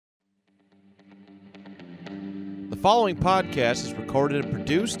The following podcast is recorded and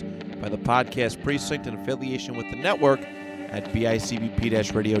produced by the Podcast Precinct in affiliation with the network at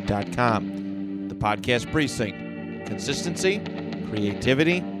bicbp-radio.com. The Podcast Precinct. Consistency,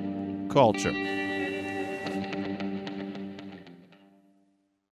 creativity, culture.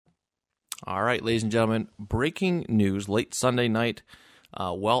 All right, ladies and gentlemen, breaking news late Sunday night,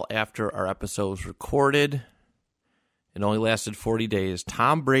 well after our episode was recorded. It only lasted 40 days.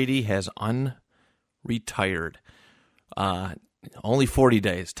 Tom Brady has unretired. Only 40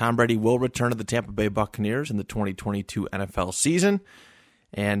 days. Tom Brady will return to the Tampa Bay Buccaneers in the 2022 NFL season.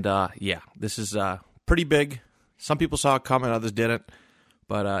 And, this is pretty big. Some people saw it coming, others didn't.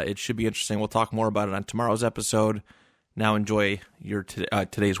 But it should be interesting. We'll talk more about it on tomorrow's episode. Now enjoy your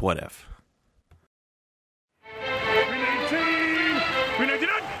today's What If.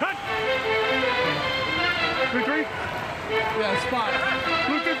 Yeah, spot.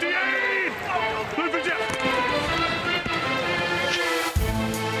 Blue 58! Blue 58!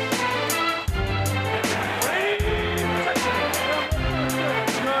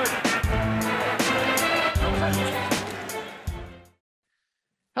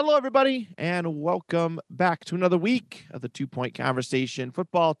 Hello, everybody, and welcome back to another week of the 2 Point Conversation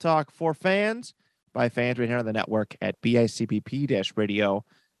Football Talk for fans by fans right here on the network at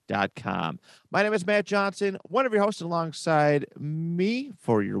bicbp-radio.com. My name is Matt Johnson, one of your hosts alongside me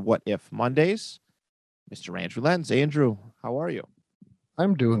for your What If Mondays, Mr. Andrew Lenz. Andrew, how are you?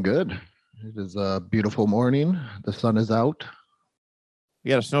 I'm doing good. It is a beautiful morning. The sun is out.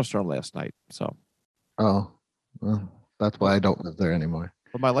 We had a snowstorm last night, so. Oh, well, that's why I don't live there anymore.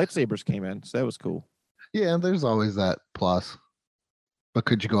 But my lightsabers came in, so that was cool. Yeah, there's always that plus. But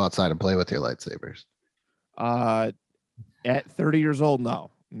could you go outside and play with your lightsabers? At 30 years old,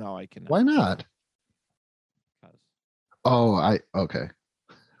 no. No, I cannot. Why not? Oh, okay.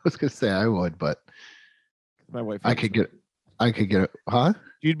 I was gonna say I would, but my wife. I could get it. Huh?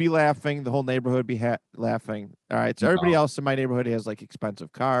 You'd be laughing. The whole neighborhood would be laughing. All right. So everybody else in my neighborhood has like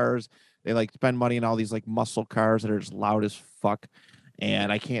expensive cars. They like spend money on all these like muscle cars that are just loud as fuck,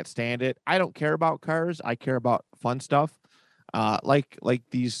 and I can't stand it. I don't care about cars. I care about fun stuff, like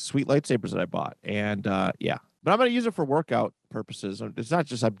these sweet lightsabers that I bought, and yeah. But I'm going to use it for workout purposes. It's not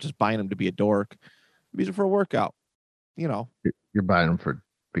just I'm just buying them to be a dork. I'm using it for a workout. You know, you're buying them for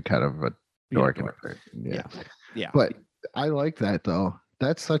be kind of a dork. Yeah. But I like that though.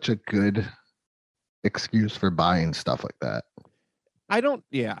 That's such a good excuse for buying stuff like that.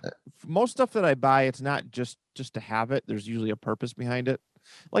 Most stuff that I buy, it's not just to have it. There's usually a purpose behind it.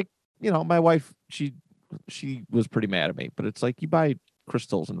 Like, my wife, she was pretty mad at me, but it's like you buy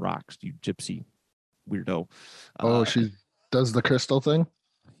crystals and rocks, you gypsy weirdo. She does the crystal thing.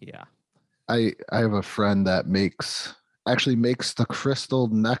 Yeah, I have a friend that makes the crystal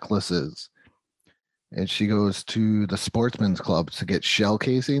necklaces, and she goes to the sportsman's club to get shell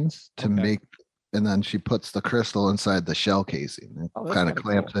casings to make, and then she puts the crystal inside the shell casing and kind of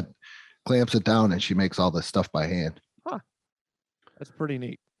clamps it down, and she makes all this stuff by hand. That's pretty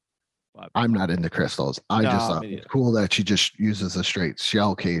neat. I'm not into crystals. I just thought it's cool that she just uses a straight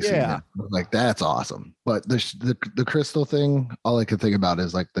shell casing. Yeah. Like, that's awesome. But the crystal thing, all I can think about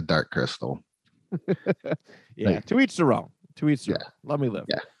is like the dark crystal. Yeah. Like, to each their own. Let me live.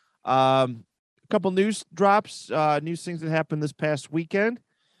 Yeah. A couple news drops, news things that happened this past weekend.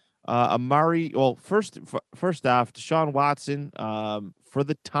 Amari, well, first off, Deshaun Watson, for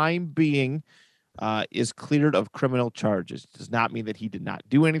the time being, is cleared of criminal charges. Does not mean that he did not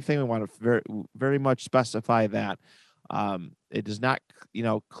do anything. We want to very, very much specify that. It does not,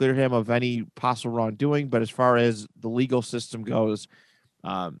 clear him of any possible wrongdoing. But as far as the legal system goes,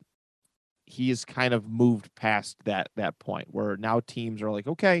 he is kind of moved past that point where now teams are like,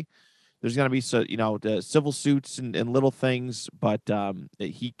 okay, there's going to be the civil suits and little things, but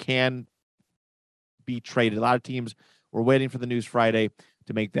he can be traded. A lot of teams were waiting for the news Friday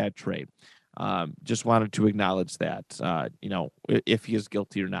to make that trade. Just wanted to acknowledge that, if he is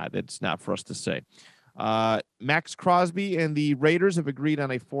guilty or not. That's not for us to say. Max Crosby and the Raiders have agreed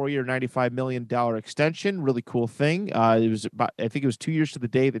on a 4-year, $95 million extension. Really cool thing. I think it was 2 years to the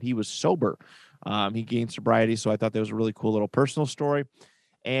day that he was sober. He gained sobriety, so I thought that was a really cool little personal story.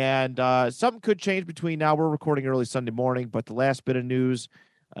 And something could change between now. We're recording early Sunday morning, but the last bit of news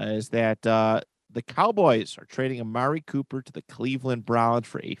is that the Cowboys are trading Amari Cooper to the Cleveland Browns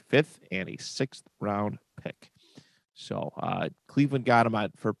for a 5th and a 6th round pick. So Cleveland got him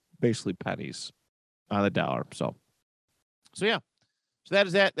for basically pennies on the dollar. So yeah. So that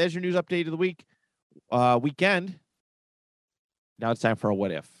is that. There's your news update of the weekend. Now it's time for a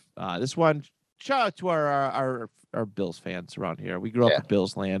What If. This one, shout out to our Bills fans around here. We grew up in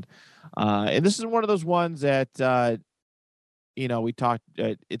Bills land. And this is one of those ones that, we talked,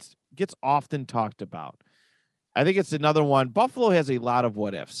 it gets often talked about. I think it's another one. Buffalo has a lot of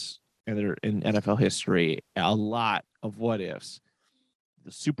what ifs in NFL history, a lot of what ifs.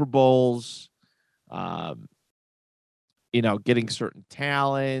 The Super Bowls, um, getting certain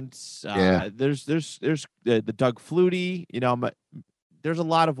talents. Yeah. There's the Doug Flutie. There's a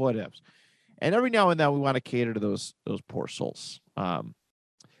lot of what ifs, and every now and then we want to cater to those poor souls.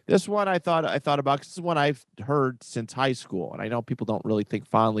 This one I thought about because this is one I've heard since high school, and I know people don't really think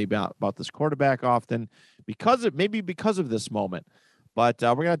fondly about this quarterback often because of this moment. But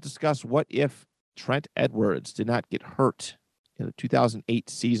we're going to discuss what if Trent Edwards did not get hurt in the 2008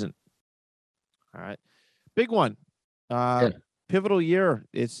 season. All right, big one. Pivotal year.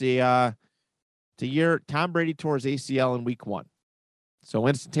 It's a year Tom Brady tore his ACL in week 1. So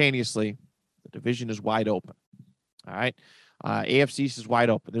instantaneously, the division is wide open. All right. AFC East is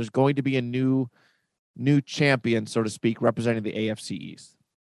wide open. There's going to be a new champion, so to speak, representing the AFC East.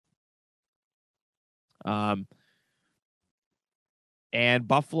 And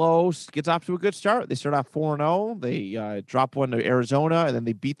Buffalo gets off to a good start. They start off 4-0. They drop one to Arizona, and then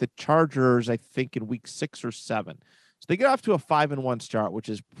they beat the Chargers, I think, in week 6 or 7. So they get off to a 5-1 start, which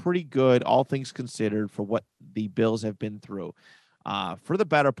is pretty good, all things considered, for what the Bills have been through for the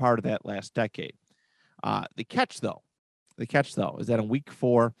better part of that last decade. The catch, though, is that in week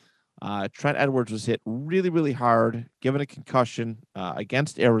 4, Trent Edwards was hit really, really hard, given a concussion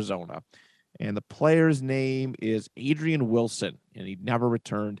against Arizona. And the player's name is Adrian Wilson, and he never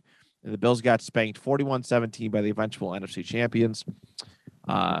returned. And the Bills got spanked 41-17 by the eventual NFC champions.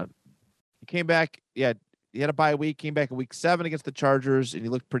 He came back. He had a bye week, came back in week 7 against the Chargers, and he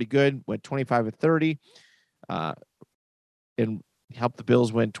looked pretty good, went 25-30, and helped the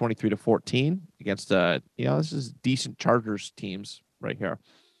Bills win 23-14 against, this is decent Chargers teams right here.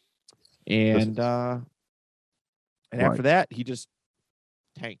 And after that, he just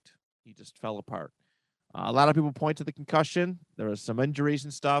tanked. He just fell apart. A lot of people point to the concussion. There was some injuries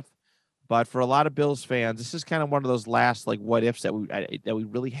and stuff, but for a lot of Bills fans, this is kind of one of those last what ifs that we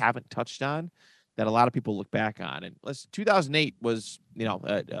really haven't touched on, that a lot of people look back on. And 2008 was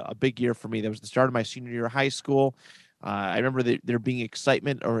a big year for me. That was the start of my senior year of high school. I remember there being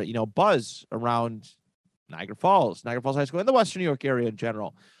excitement or buzz around Niagara Falls High School, and the Western New York area in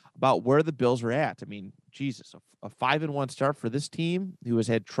general, about where the Bills were at. I mean, Jesus, a 5-1 start for this team who has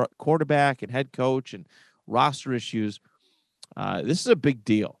had quarterback and head coach and roster issues. This is a big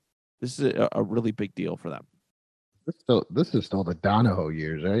deal. This is a really big deal for them. This is still the Donahoe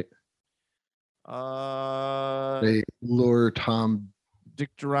years, right? They lure Tom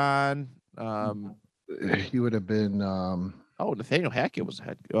Dick Duran. He would have been. Nathaniel Hackett was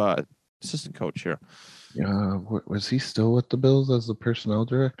head assistant coach here. Was he still with the Bills as the personnel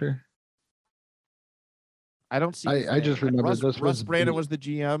director? I don't see. I just remember Russ Brandon was the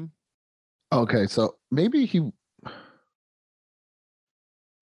GM. Okay, so maybe he.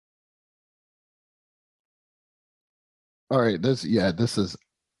 All right, this is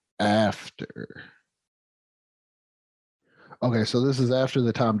after. Okay, so this is after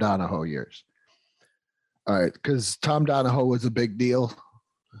the Tom Donahoe years. All right, because Tom Donahoe was a big deal.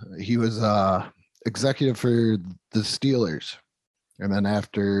 He was executive for the Steelers, and then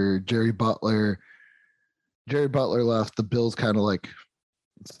after Jerry Butler left, the Bills kind of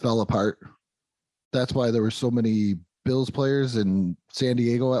fell apart. That's why there were so many Bills players in San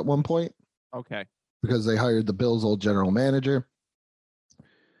Diego at one point. Okay. Because they hired the Bills' old general manager.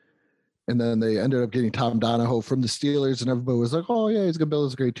 And then they ended up getting Tom Donahoe from the Steelers, and everybody was like, "Oh yeah, he's gonna build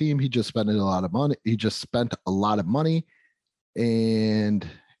us a great team." He just spent a lot of money, and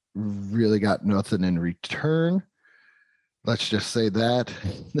really got nothing in return. Let's just say that,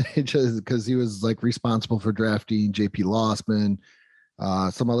 just because he was responsible for drafting J.P. Lossman,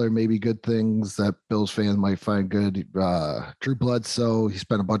 some other maybe good things that Bills fans might find good. Drew Bledsoe, he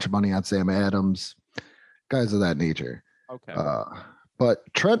spent a bunch of money on Sam Adams, guys of that nature. Okay.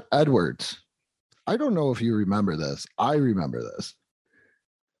 But Trent Edwards, I don't know if you remember this. I remember this.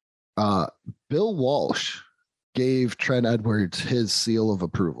 Bill Walsh gave Trent Edwards his seal of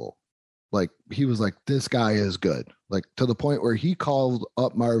approval. He was like, this guy is good. To the point where he called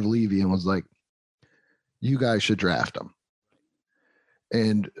up Marv Levy and was like, you guys should draft him.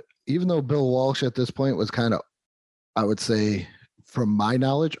 And even though Bill Walsh at this point was kind of, I would say, from my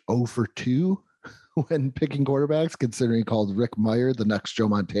knowledge, 0 for 2 when picking quarterbacks, considering he called Rick Meyer the next Joe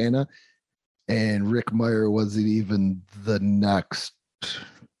Montana. And Rick Meyer wasn't even the next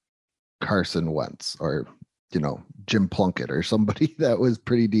Carson Wentz or, Jim Plunkett or somebody that was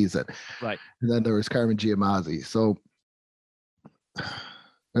pretty decent. Right. And then there was Carmen Giamazzi. So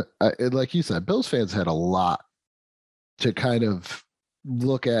Like you said, Bills fans had a lot to kind of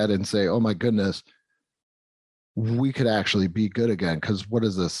look at and say, "Oh my goodness, we could actually be good again." Because what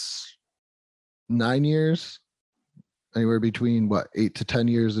is this? 9 years, anywhere between what 8 to 10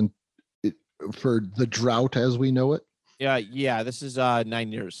 years, and for the drought as we know it. Yeah. This is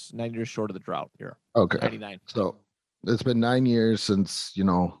 9 years short of the drought here. Okay, 99. so it's been 9 years since they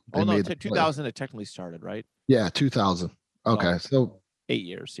made the 2000 it technically started, right? Yeah, 2000. Okay, so 8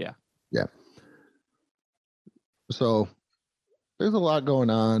 years, yeah. Yeah. So there's a lot going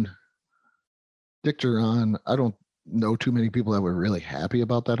on. Dick Duran, I don't know too many people that were really happy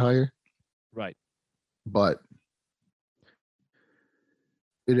about that hire, Right. but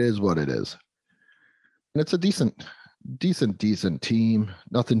it is what it is. And it's a decent team.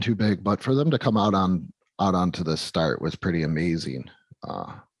 Nothing too big, but for them to come out onto the start was pretty amazing.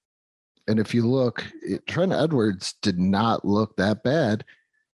 And if you look, Trent Edwards did not look that bad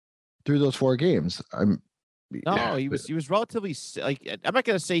through those 4 games. No, he was relatively like, I'm not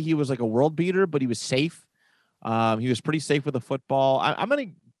going to say he was like a world beater, but he was safe. He was pretty safe with the football. I'm going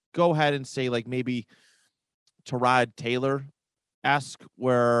to go ahead and say like maybe Tyrod Taylor-esque,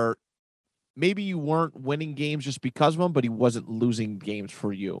 where maybe you weren't winning games just because of him, but he wasn't losing games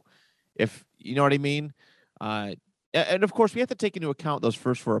for you, if you know what I mean. And of course, we have to take into account those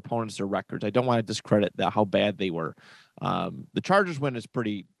first 4 opponents, their records. I don't want to discredit how bad they were. The Chargers win is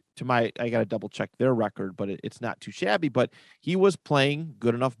pretty. I got to double check their record, but it's not too shabby. But he was playing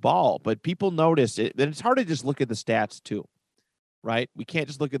good enough ball. But people notice it. Then it's hard to just look at the stats too, right? We can't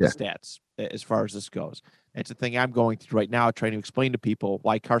just look at the stats as far as this goes. It's a thing I'm going through right now, trying to explain to people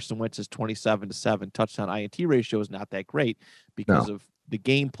why Carson Wentz's 27-7 touchdown INT ratio is not that great because of the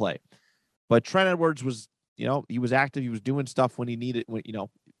gameplay. But Trent Edwards was, he was active. He was doing stuff when he needed,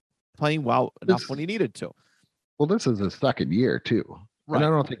 playing well enough when he needed to. Well, this is his second year too. Right. And I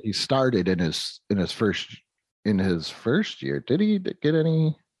don't think he started in his first year. Did he get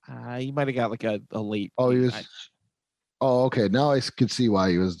any? He might have got like a late. Oh, he was. Oh, okay. Now I could see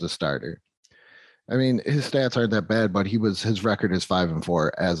why he was the starter. I mean, his stats aren't that bad, but his record is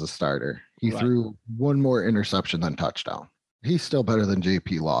 5-4 as a starter. He threw 1 more interception than touchdown. He's still better than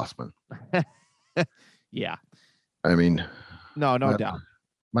JP Lossman. Yeah. I mean, no doubt.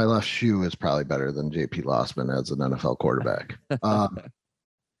 My left shoe is probably better than JP Lossman as an NFL quarterback.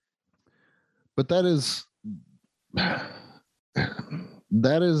 But that is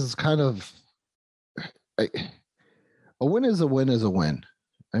kind of a win is a win is a win.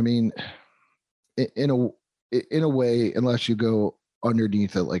 I mean, in a way, unless you go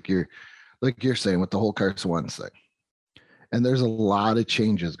underneath it, like you're saying with the whole Carson Wentz thing. And there's a lot of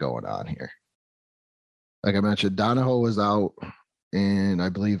changes going on here. Like I mentioned, Donahoe was out in, I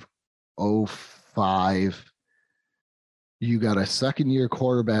believe, 2005. You got a second-year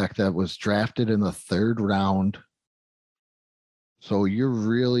quarterback that was drafted in the 3rd round. So you're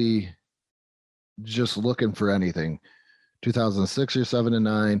really just looking for anything. 2006, you're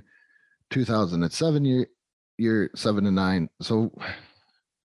 7-9. 2007, you're 7-9. So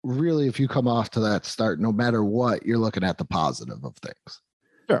really, if you come off to that start, no matter what, you're looking at the positive of things.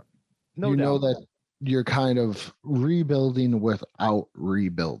 Sure. No doubt. You know that you're kind of rebuilding without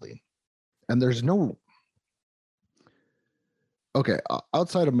rebuilding. And there's no... Okay,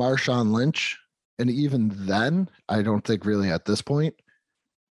 outside of Marshawn Lynch, and even then, I don't think really at this point,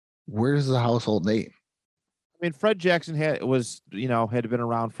 where's the household name? I mean, Fred Jackson had been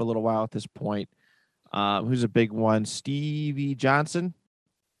around for a little while at this point. Who's a big one? Stevie Johnson.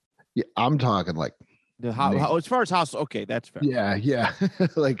 Yeah, I'm talking like as far as house. Okay, that's fair. Yeah.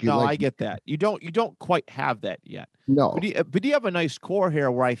 I get that. You don't quite have that yet. No, but you have a nice core here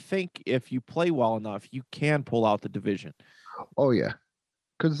where I think if you play well enough, you can pull out the division. Oh yeah,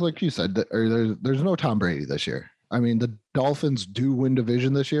 because like you said, there's no Tom Brady this year. I mean, the Dolphins do win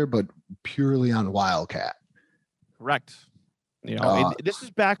division this year, but purely on Wildcat. Correct. And this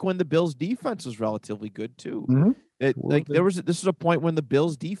is back when the Bills' defense was relatively good too. Mm-hmm. This is a point when the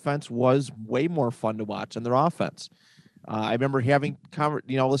Bills' defense was way more fun to watch than their offense. I remember having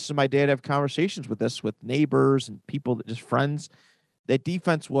listen to my dad have conversations with neighbors and people that just friends. That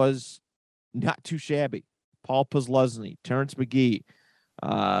defense was not too shabby. Paul Posluszny, Terrence McGee,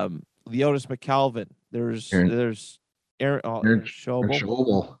 Leotis McKelvin. There's Aaron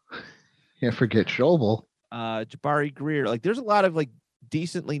Schobel. Can't forget Schobel. Jabari Greer. Like there's a lot of like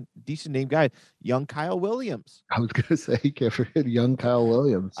decent name guys. Young Kyle Williams. I was gonna say, can't forget young Kyle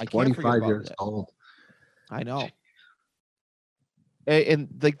Williams. 25 years old. I know. And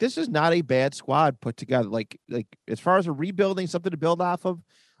like this is not a bad squad put together. Like as far as a rebuilding, something to build off of.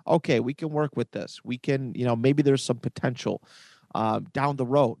 Okay, we can work with this. We can, maybe there's some potential. down the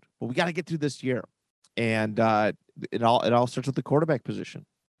road. But we got to get through this year, and it all starts with the quarterback position.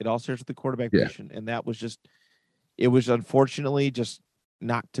 It all starts with the quarterback position, and that was just it was unfortunately just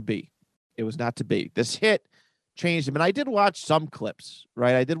not to be. It was not to be. This hit changed him, and I did watch some clips.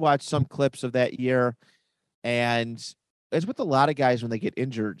 Right, I did watch some clips of that year, and as with a lot of guys when they get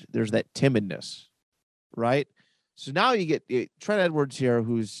injured, there's that timidness, right? So now you get Trent Edwards here,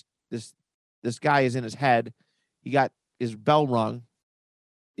 who's this guy is in his head. He got his bell rung.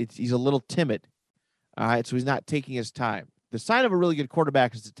 He's a little timid. All right, so he's not taking his time. The sign of a really good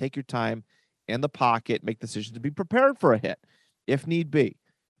quarterback is to take your time in the pocket, make decisions, to be prepared for a hit if need be.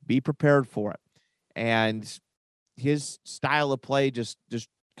 Be prepared for it. And his style of play just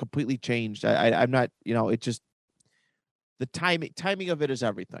completely changed. I'm not, it just the timing of it is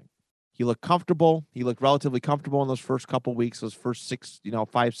everything. He looked comfortable. He looked relatively comfortable in those first couple weeks, those first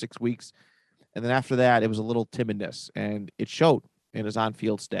 5-6 weeks. And then after that, it was a little timidness, and it showed in his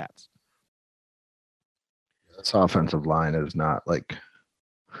on-field stats. This offensive line is not like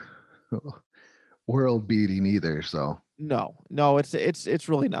world beating either. So no, it's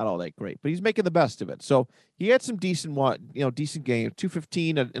really not all that great, but he's making the best of it. So he had some decent games,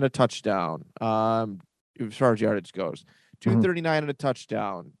 215 and a touchdown. As far as yardage goes, 239 and a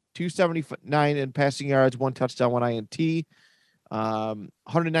touchdown, 279 in passing yards, 1 touchdown, 1 INT,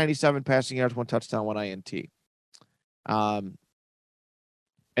 197 passing yards, 1 touchdown, 1 INT. And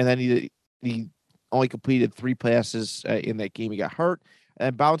then he only completed 3 passes in that game. He got hurt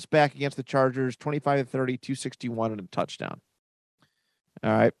and bounced back against the Chargers, 25-30, 261 and a touchdown.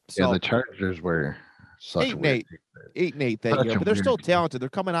 All right. So yeah, the Chargers were such 8-8 that year, but they're still talented. They're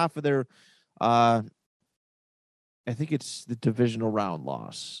coming off of their I think it's the divisional round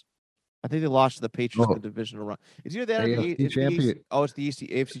loss. I think they lost to the Patriots in the divisional round. Is either that or the champion? It's the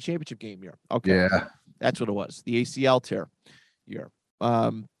AFC Championship game year. Okay, yeah, that's what it was. The ACL tear year.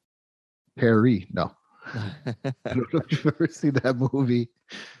 Harry, no. I don't know if you've ever seen that movie.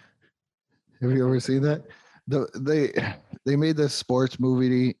 Have you ever seen that? They made this sports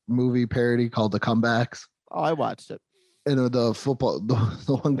movie parody called The Comebacks. Oh, I watched it. And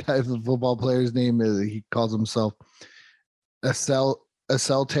the one guy's football player's name is, he calls himself Acel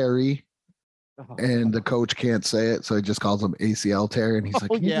Terry, and the coach can't say it, so he just calls him ACL Terry, and he's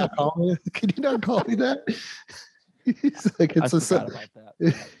like, can you not call me that? He's like, it's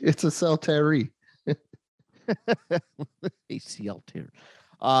Acel Terry. ACL tear.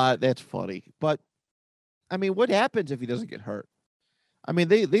 That's funny. But I mean, what happens if he doesn't get hurt? I mean,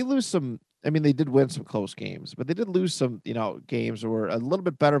 they lose some. I mean, they did win some close games, but they did lose some, games that were a little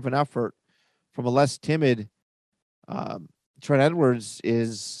bit better of an effort from a less timid. Trent Edwards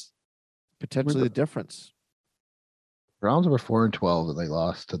is potentially the difference. Browns were 4-12, and they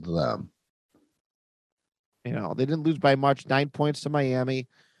lost to them. They didn't lose by much. 9 points to Miami,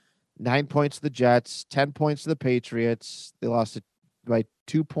 9 points to the Jets, 10 points to the Patriots. They lost by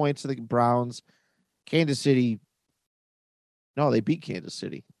 2 points to the Browns. Kansas City. No, they beat Kansas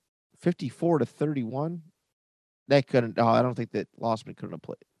City, 54-31. That couldn't. Oh, I don't think that Lossman couldn't have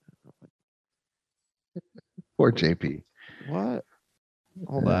played. Poor JP. What?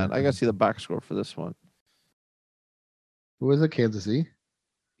 Hold on, I gotta see the box score for this one. Who was it? Kansas City.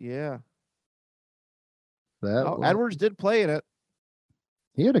 Yeah. Edwards did play in it.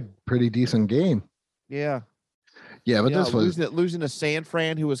 He had a pretty decent game. Yeah. Yeah, but this was losing to San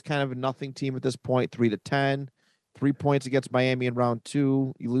Fran, who was kind of a nothing team at this point, 3-10, 3 points against Miami in round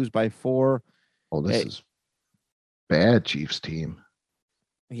 2. You lose by 4. Oh, this is bad Chiefs team.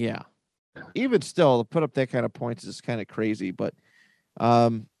 Yeah. Even still, to put up that kind of points is kind of crazy, but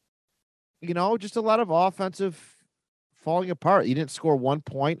just a lot of offensive falling apart. You didn't score 1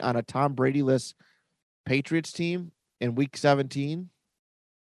 point on a Tom Brady-less Patriots team in week 17.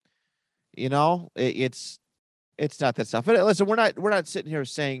 It's not that stuff. But listen, we're not sitting here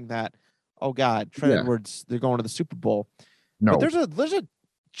saying that, oh God, Trent Edwards, they're going to the Super Bowl. No. But there's a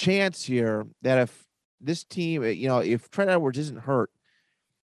chance here that if this team, if Trent Edwards isn't hurt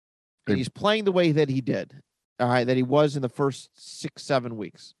and he's playing the way that he did, all right, that he was in the first 6-7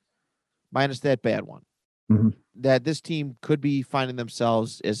 weeks, minus that bad one, that this team could be finding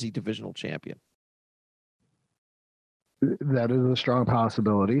themselves as the divisional champion. That is a strong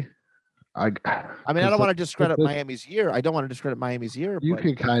possibility. I don't want to discredit Miami's year. You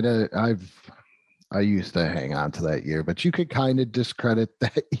could kind of, I used to hang on to that year, but you could kind of discredit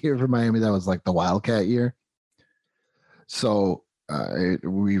that year for Miami. That was like the Wildcat year. So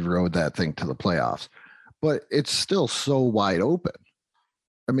we rode that thing to the playoffs, but it's still so wide open.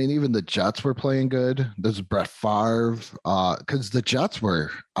 I mean, even the Jets were playing good. There's Brett Favre, because the Jets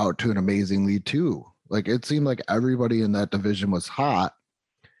were out to an amazing lead too. Like it seemed like everybody in that division was hot.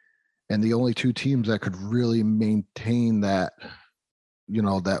 And the only two teams that could really maintain that,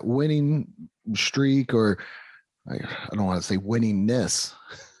 that winning streak, or I don't want to say winningness,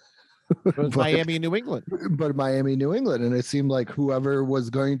 It was Miami and New England. but Miami, New England. And it seemed like whoever was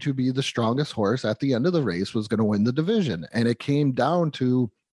going to be the strongest horse at the end of the race was going to win the division. And it came down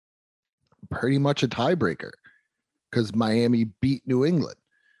to pretty much a tiebreaker because Miami beat New England.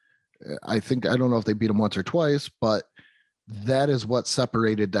 I don't know if they beat them once or twice, but that is what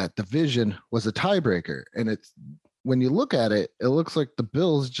separated that division, was a tiebreaker. And it's, when you look at it, it looks like the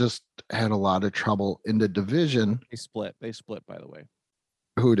Bills just had a lot of trouble in the division. They split, by the way.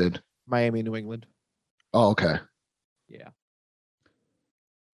 Who did? Miami, New England. Oh, okay. Yeah.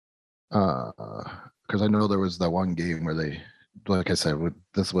 Because I know there was that one game where they, like I said,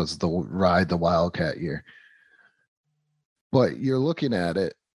 this was the Wildcat year. But you're looking at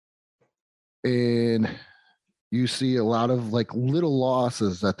it and you see a lot of like little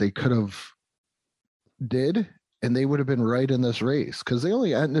losses that they could have did, and they would have been right in this race because they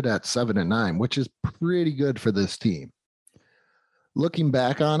only ended at 7-9, which is pretty good for this team. Looking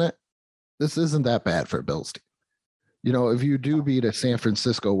back on it, this isn't that bad for a Bills team. If you do beat a San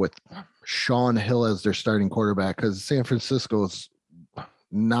Francisco with Sean Hill as their starting quarterback, because San Francisco is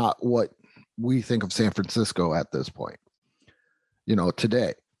not what we think of San Francisco at this point,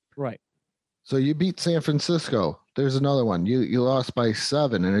 today. Right. So you beat San Francisco. There's another one. You lost by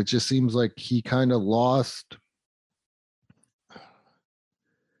 7, and it just seems like he kind of lost.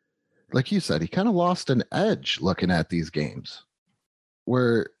 Like you said, he kind of lost an edge looking at these games.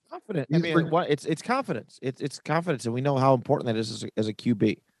 Where confident. I mean, it's confidence. It's confidence, and we know how important that is as a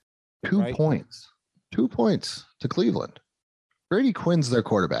QB. 2 points. 2 points to Cleveland. Brady Quinn's their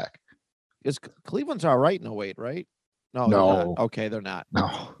quarterback. Is Cleveland's all right in 08, right? No. No. They're not. Okay, they're not. No.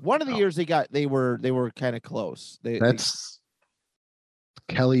 One of the years they were kind of close.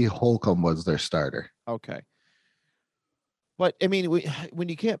 Kelly Holcomb was their starter. Okay. But I mean, when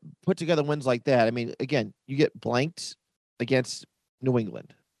you can't put together wins like that, I mean, again, you get blanked against New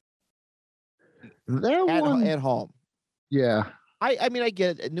England. At home. Yeah. I mean, I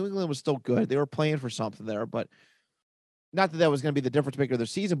get it. New England was still good. They were playing for something there, but not that was going to be the difference maker of their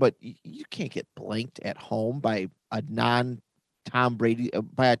season, but you can't get blanked at home by a Tom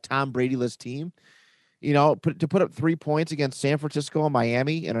Brady-less team. To put up 3 points against San Francisco and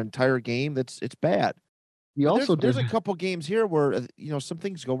Miami in an entire game, it's bad. There's a couple games here where some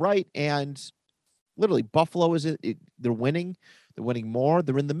things go right, and literally Buffalo they're winning more,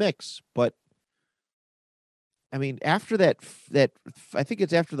 they're in the mix. But I mean, after that I think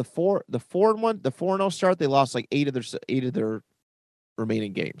it's after the 4-0 start, they lost like 8 of their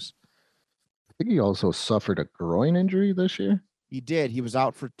remaining games. I think he also suffered a groin injury this year. He did. He was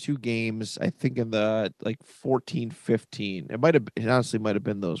out for 2 games, I think, in the 14-15. It honestly might have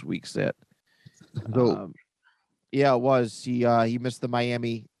been those weeks that. Yeah, it was. He missed the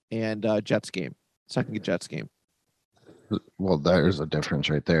Miami and Jets game, second Jets game. Well, there's a difference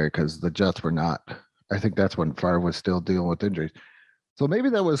right there because the Jets were not. I think that's when Favre was still dealing with injuries. So maybe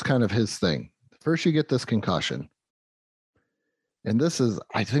that was kind of his thing. First, you get this concussion. And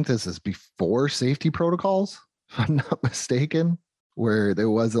I think this is before safety protocols, if I'm not mistaken, where there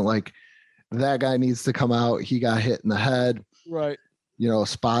wasn't like that guy needs to come out. He got hit in the head. Right.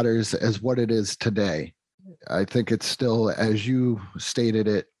 Spotters as what it is today. I think it's still, as you stated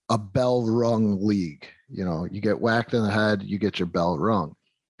it, a bell rung league. You get whacked in the head, you get your bell rung.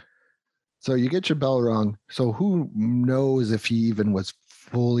 So you get your bell rung. So who knows if he even was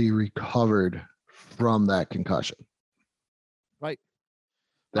fully recovered from that concussion? Right.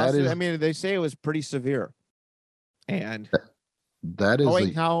 I mean, they say it was pretty severe. And that is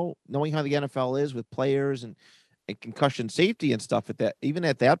knowing how the NFL is with players and concussion safety and stuff even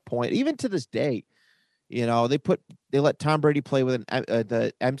at that point, even to this day, they let Tom Brady play with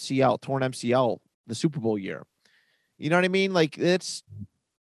the MCL, torn MCL, the Super Bowl year. You know what I mean? Like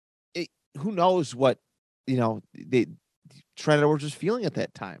who knows what, Trent Edwards was feeling at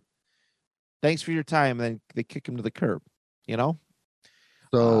that time. Thanks for your time. And then they kick him to the curb,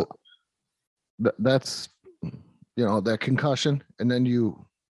 So that's, that concussion, and then you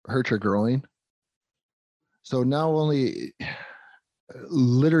hurt your groin. So not only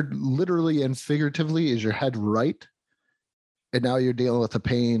literally and figuratively is your head right, and now you're dealing with the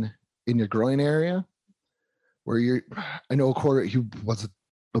pain in your groin area where I know he wasn't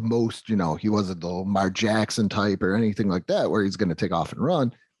the most, he wasn't the Lamar Jackson type or anything like that where he's going to take off and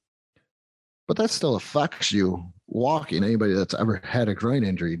run, but that still affects you walking. Anybody that's ever had a groin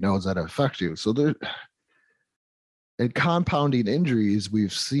injury knows that it affects you. So and compounding injuries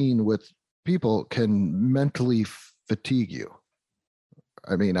we've seen with people can mentally fatigue you.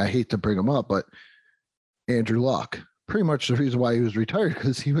 I mean, I hate to bring him up, but Andrew Luck, pretty much the reason why he was retired,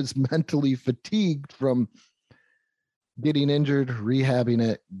 because he was mentally fatigued from getting injured, rehabbing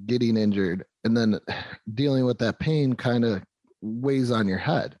it, getting injured, and then dealing with that pain kind of weighs on your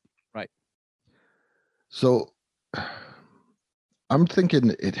head. Right. So I'm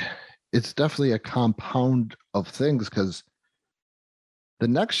thinking it's definitely a compound of things, because the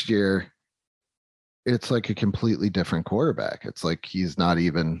next year it's like a completely different quarterback. It's like he's not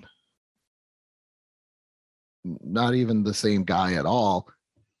even the same guy at all,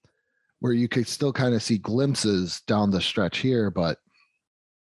 where you could still kind of see glimpses down the stretch here, but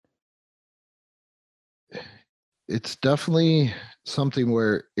it's definitely something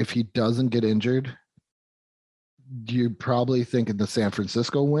where if he doesn't get injured, you're probably thinking the San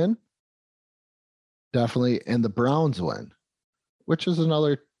Francisco win, definitely, and the Browns win, which is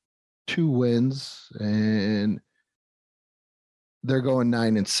another 2 wins, and they're going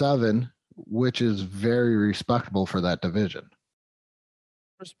 9-7, which is very respectable for that division.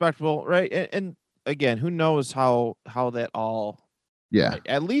 Respectable, right? And again, who knows how that all. Yeah,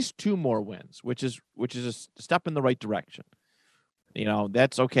 At least 2 more wins, which is a step in the right direction.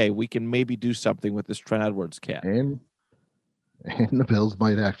 That's okay. We can maybe do something with this Trent Edwards cat. and the Bills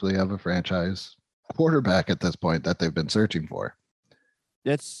might actually have a franchise quarterback at this point that they've been searching for.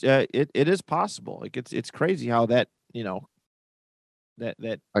 That's it is possible. Like it's crazy how that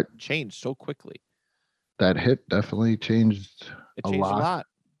that changed so quickly. That hit definitely changed It changed a lot.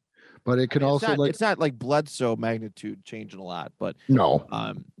 But it could also it's not like Bledsoe magnitude changing a lot, but no.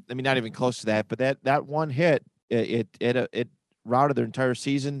 I mean, not even close to that. But that one hit, it routed their entire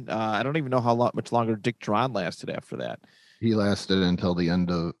season. I don't even know how much longer Dick Duran lasted after that. He lasted until the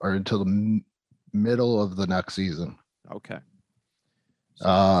end of, or until the middle of the next season. Okay.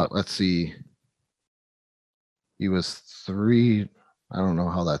 Let's see. He was 3. I don't know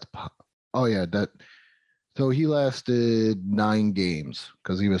how that's. Oh yeah, that. So he lasted 9 games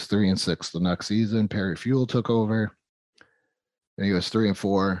because he was 3-6 the next season. Perry Fuel took over, and he was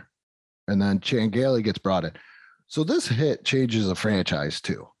 3-4, and then Chan Gailey gets brought in. So this hit changes a franchise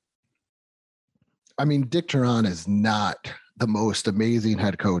too. I mean, Dick Duran is not the most amazing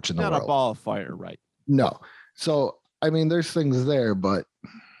head coach in the world. Not a ball of fire, right? No. So I mean, there's things there, but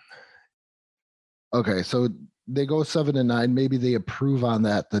okay. So they go 7-9. Maybe they improve on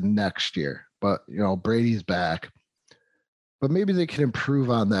that the next year. But Brady's back. But maybe they can improve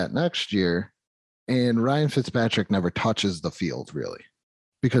on that next year. And Ryan Fitzpatrick never touches the field really,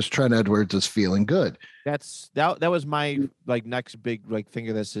 because Trent Edwards is feeling good. That was my next big thing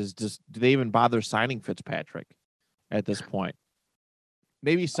of this is just, do they even bother signing Fitzpatrick at this point?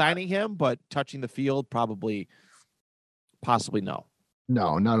 Maybe signing him, but touching the field, possibly no.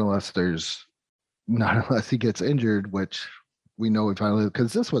 No, not unless he gets injured, which we know we finally,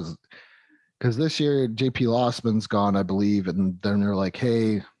 because this year JP Lossman's gone, I believe, and then they're like,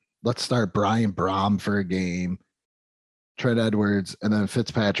 hey, let's start Brian Brom for a game, Trent Edwards, and then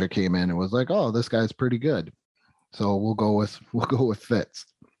Fitzpatrick came in and was like, oh, this guy's pretty good, so we'll go with Fitz.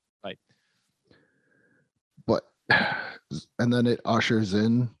 Right. But and then it ushers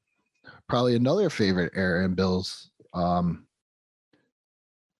in probably another favorite era in Bills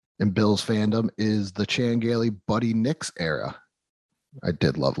fandom is the Chan Gailey Buddy Nix era. I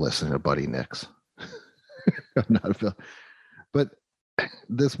did love listening to Buddy Nix. I'm not a Bill, but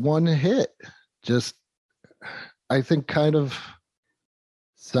this one hit just, I think, kind of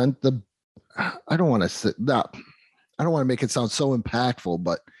sent the. I don't want to make it sound so impactful,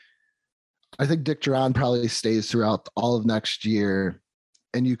 but I think Dick Duran probably stays throughout all of next year,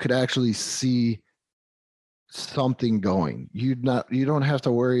 and you could actually see something going. You don't have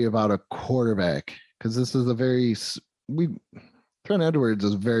to worry about a quarterback, because this is Trent Edwards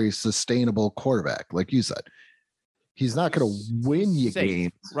is a very sustainable quarterback, like you said. He's not going to win you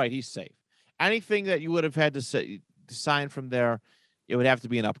games. Right, he's safe. Anything that you would have had to sign from there, it would have to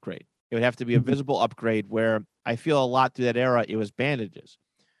be an upgrade. It would have to be a visible upgrade, where I feel a lot through that era, it was bandages,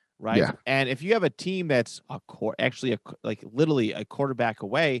 right? Yeah. And if you have a team that's literally a quarterback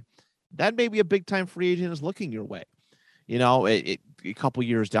away, that may be a big time free agent is looking your way, a couple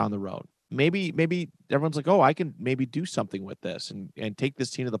years down the road. Maybe everyone's like, oh, I can maybe do something with this and take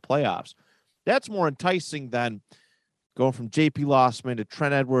this team to the playoffs. That's more enticing than going from JP Lossman to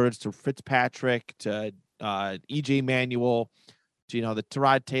Trent Edwards to Fitzpatrick to EJ Manuel to the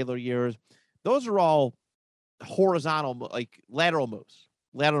Tyrod Taylor years. Those are all horizontal, lateral moves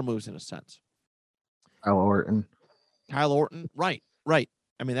in a sense. Kyle Orton, right.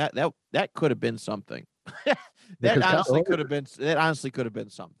 I mean, that could have been something. Because That honestly could have been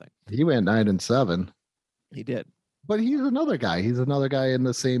something. he went 9-7. He did. But he's another guy. He's another guy in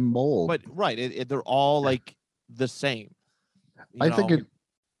the same mold. But right, they're all like the same. I think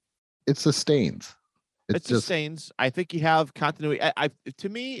it sustains. It sustains. I think you have continuity. To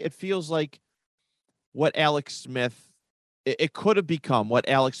me, it feels like what Alex Smith. It could have become what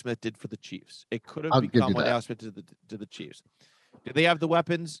Alex Smith did for the Chiefs. It could have become what Alex Smith did to the Chiefs. Do they have the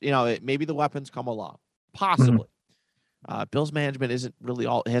weapons? Maybe the weapons come along. Possibly. Bills management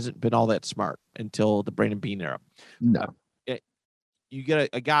hasn't been all that smart until the Brandon Beane era. No. You get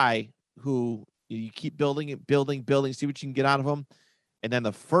a guy who you keep building, see what you can get out of him. And then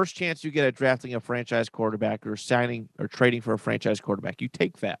the first chance you get at drafting a franchise quarterback or signing or trading for a franchise quarterback, you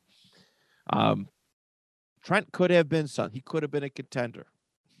take that. Trent could have been something. He could have been a contender.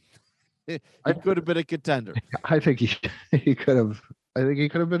 He could have been a contender. I think he could have. I think he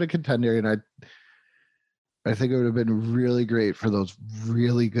could have been a contender, and I think it would have been really great for those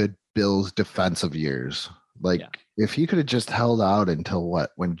really good Bills defensive years. If he could have just held out until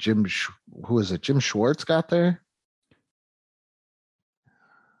when Jim Schwartz got there.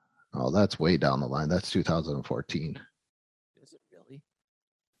 Oh, that's way down the line. That's 2014. Is it really?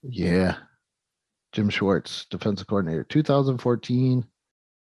 Yeah. Jim Schwartz, defensive coordinator, 2014.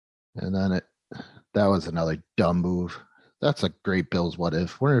 And then that was another dumb move. That's a great Bills what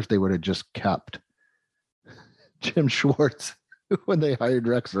if. Wonder if they would have just kept Jim Schwartz when they hired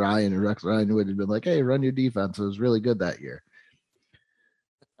Rex Ryan, and Rex Ryan would have been like, hey, run your defense. It was really good that year.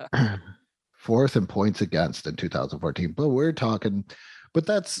 4th in points against in 2014. But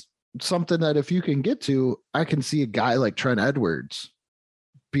that's something that if you can get to, I can see a guy like Trent Edwards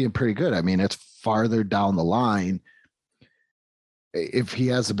being pretty good. I mean, it's farther down the line. If he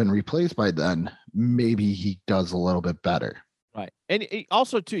hasn't been replaced by then, maybe he does a little bit better. Right. And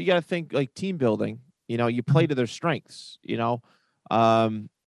also, too, you got to think like team building. You play to their strengths. He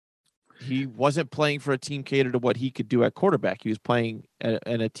wasn't playing for a team catered to what he could do at quarterback. He was playing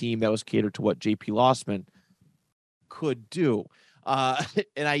in a team that was catered to what J.P. Lossman could do.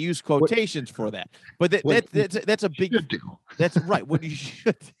 And I use quotations for that. But that's a big. That's right. What you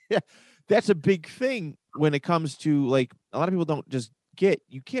should. That's a big thing when it comes to like a lot of people don't just get.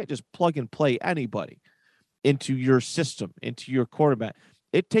 You can't just plug and play anybody into your system, into your quarterback.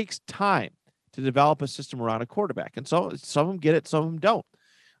 It takes time to develop a system around a quarterback, and so some of them get it, some of them don't.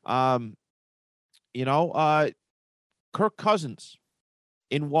 Kirk Cousins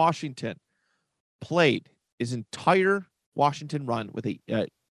in Washington played his entire Washington run with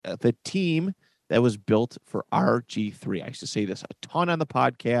the team that was built for RG3. I used to say this a ton on the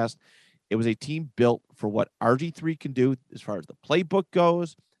podcast. It was a team built for what RG3 can do as far as the playbook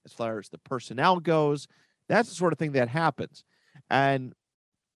goes, as far as the personnel goes. That's the sort of thing that happens. And,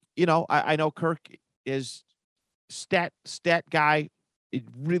 I know Kirk is stat guy,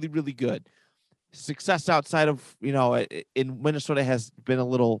 really, really good. Success outside of, in Minnesota has been a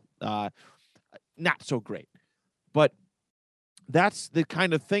little not so great. But that's the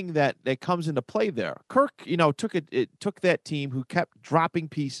kind of thing that comes into play there. Kirk, took that team who kept dropping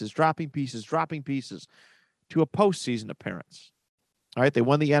pieces to a postseason appearance. All right, they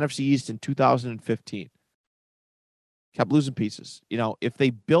won the NFC East in 2015. Kept losing pieces. If they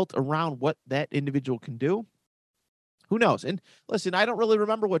built around what that individual can do, who knows? And listen, I don't really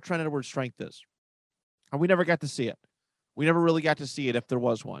remember what Trent Edwards' strength is. And we never got to see it. We never really got to see it if there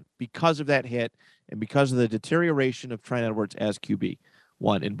was one because of that hit and because of the deterioration of Trent Edwards as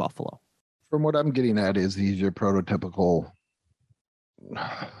QB1 in Buffalo. From what I'm getting at is he's your prototypical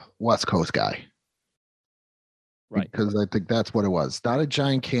West Coast guy. Right. Because I think that's what it was. Not a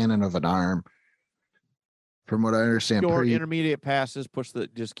giant cannon of an arm. From what I understand, short intermediate passes,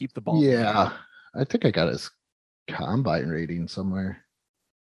 just keep the ball. Yeah. I think I got his combine rating somewhere.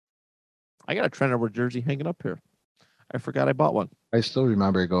 I got a Trent Edwards jersey hanging up here. I forgot I bought one. I still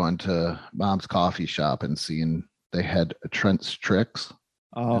remember going to Mom's coffee shop and seeing they had Trent's Tricks.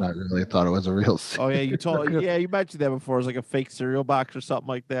 Oh. And I really thought it was a real. Oh yeah, you mentioned that before. It was like a fake cereal box or something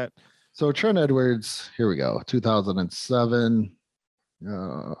like that. So Trent Edwards, here we go, 2007,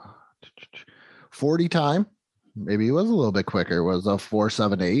 40 time. Maybe he was a little bit quicker. Was a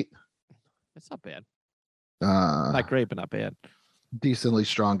 4.78. That's not bad. Not great, but not bad. Decently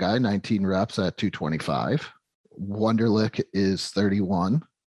strong guy. 19 reps at 225. Wonderlic is 31.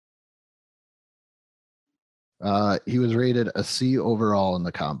 He was rated a C overall in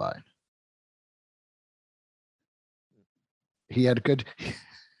the combine. He had good.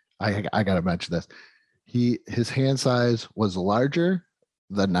 I got to mention this. His hand size was larger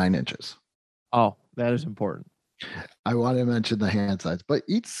than 9 inches. Oh, that is important. I want to mention the hand size, but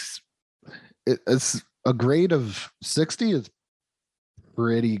it's a grade of 60 is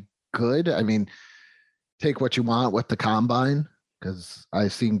pretty good. I mean, take what you want with the combine, because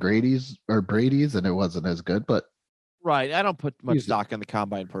I've seen Brady's and it wasn't as good, but Right. I don't put much stock in the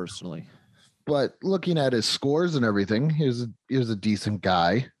combine personally. But looking at his scores and everything, he was a decent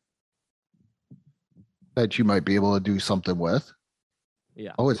guy that you might be able to do something with.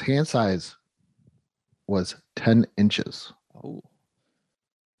 Yeah. Oh, his hand size was 10 inches. Oh.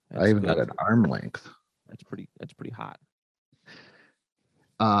 I even got an arm length. That's pretty hot.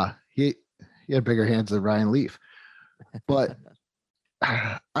 He had bigger hands than Ryan Leaf. But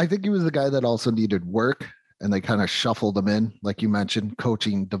I think he was the guy that also needed work, and they kind of shuffled him in, like you mentioned,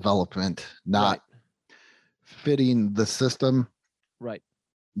 coaching development, not fitting the system. Right.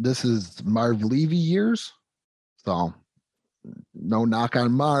 This is Marv Levy years. So no knock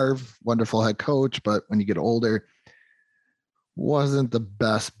on Marv, wonderful head coach, but when you get older, wasn't the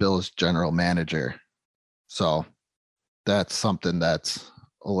best Bills general manager. So that's something that's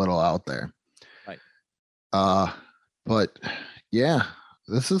a little out there. Right. But yeah,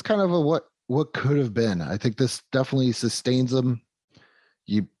 this is kind of a what could have been. I think this definitely sustains them.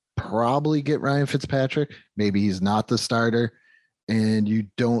 You probably get Ryan Fitzpatrick. Maybe he's not the starter. And you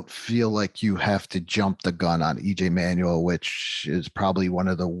don't feel like you have to jump the gun on EJ Manuel, which is probably one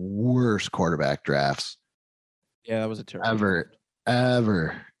of the worst quarterback drafts. Yeah, that was a terrible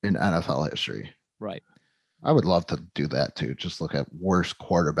ever in NFL history. Right. I would love to do that too. Just look at worst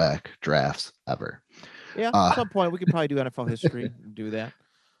quarterback drafts ever. Yeah, at some point we could probably do NFL history and do that.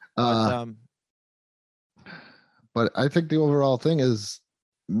 But I think the overall thing is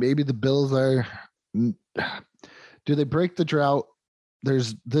maybe the Bills are. Do they break the drought?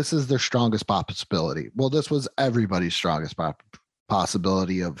 This is their strongest possibility. Well, this was everybody's strongest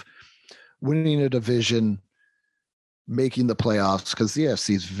possibility of winning a division, making the playoffs, because the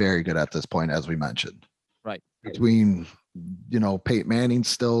AFC is very good at this point, as we mentioned. Right. Between, Peyton Manning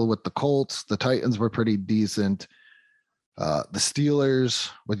still with the Colts, the Titans were pretty decent. The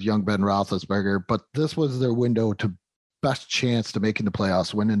Steelers with young Ben Roethlisberger, but this was their window to best chance to making the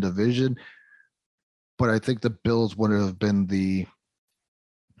playoffs, winning division. But I think the Bills would have been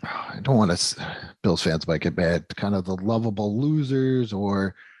I don't want to, Bills fans might get mad, kind of the lovable losers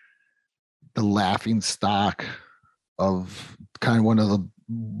or the laughing stock of kind of one of the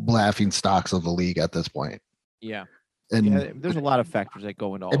laughing stocks of the league at this point. Yeah. And there's a lot of factors that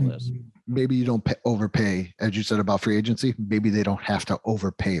go into all this. Maybe you don't overpay, as you said about free agency. Maybe they don't have to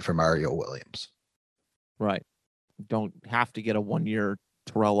overpay for Mario Williams. Right. Don't have to get a 1-year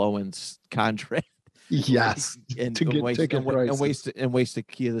Terrell Owens contract. Yes, and to get ticket prices and waste the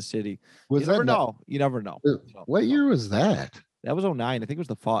key of the city. You never know. What year was that? That was 2009. I think it was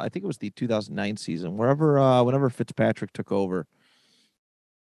the fall. I think it was the 2009 season. Whenever Fitzpatrick took over.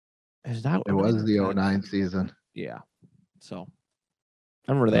 It was the 2009 season. Yeah. So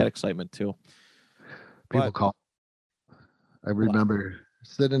I remember that excitement too. People call. I remember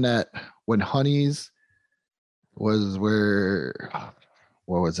sitting at when Honey's was where.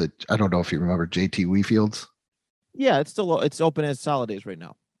 What was it? I don't know if you remember JT Wheatfields. Yeah, it's open as holidays right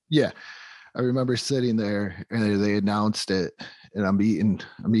now. Yeah. I remember sitting there and they announced it, and I'm eating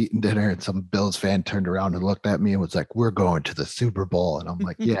dinner, and some Bills fan turned around and looked at me and was like, "We're going to the Super Bowl." And I'm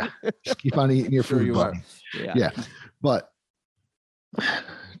like, "Yeah, just keep on eating your food, buddy." Yeah. But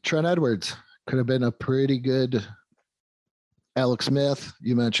Trent Edwards could have been a pretty good Alex Smith.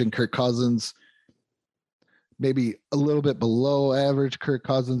 You mentioned Kirk Cousins. Maybe a little bit below average Kirk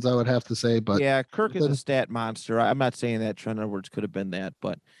Cousins, I would have to say. But yeah, Kirk is a stat monster. I'm not saying that Trent Edwards could have been that,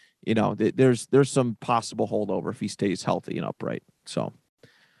 but there's some possible holdover if he stays healthy and upright. So,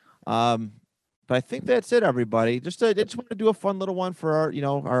 but I think that's it, everybody. I just want to do a fun little one for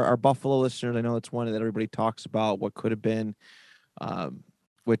our Buffalo listeners. I know it's one that everybody talks about. What could have been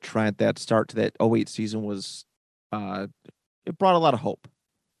with Trent. That start to that 2008 season was it brought a lot of hope.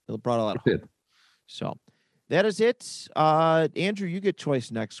 So. That is it. Andrew, you get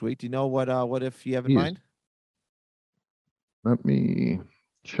choice next week. Do you know what if you have in mind? Let me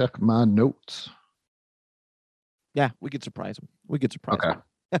check my notes. Yeah, we could surprise him. Okay.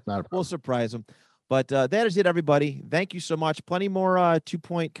 We'll surprise him. But that is it, everybody. Thank you so much. Plenty more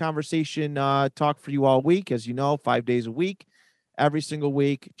 2-point conversation talk for you all week. As you know, 5 days a week, every single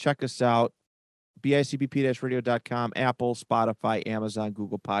week. Check us out. bicbp-radio.com, Apple, Spotify, Amazon,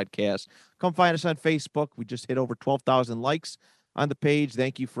 Google Podcasts. Come find us on Facebook. We just hit over 12,000 likes on the page.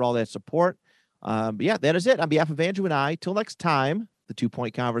 Thank you for all that support. But yeah, that is it. On behalf of Andrew and I, till next time, the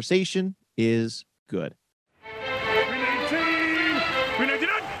 2-point conversation is good. We need